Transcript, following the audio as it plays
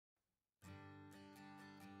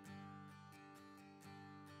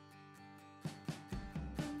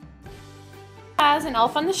Has an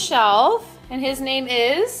elf on the shelf, and his name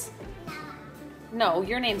is... No,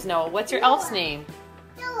 your name's Noah. What's your elf's name?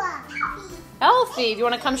 Noah. Elfie. Do you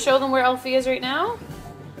want to come show them where Elfie is right now?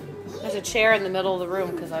 There's a chair in the middle of the room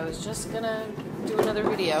because I was just gonna do another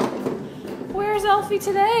video. Where's Elfie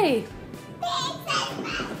today?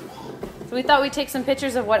 So we thought we'd take some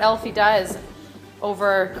pictures of what Elfie does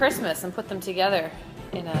over Christmas and put them together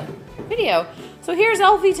in a video. So here's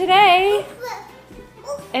Elfie today.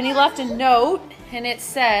 And he left a note and it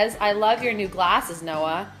says, "I love your new glasses,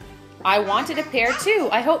 Noah. I wanted a pair too.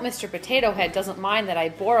 I hope Mr. Potato Head doesn't mind that I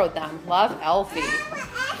borrowed them. Love, Elfie."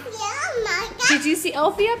 Did you see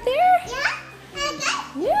Elfie up there?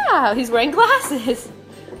 Yeah, he's wearing glasses.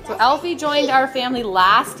 So Elfie joined our family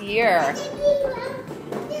last year.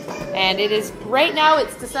 And it is, right now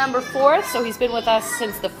it's December 4th, so he's been with us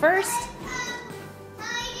since the 1st.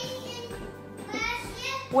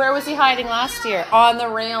 Where was he hiding last year? On the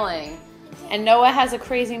railing. And Noah has a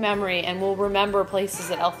crazy memory and will remember places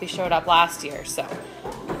that Elfie showed up last year. So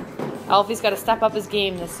Elfie's got to step up his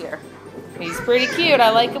game this year. He's pretty cute. I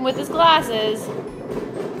like him with his glasses.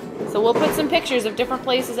 So we'll put some pictures of different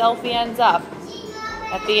places Elfie ends up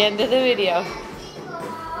at the end of the video.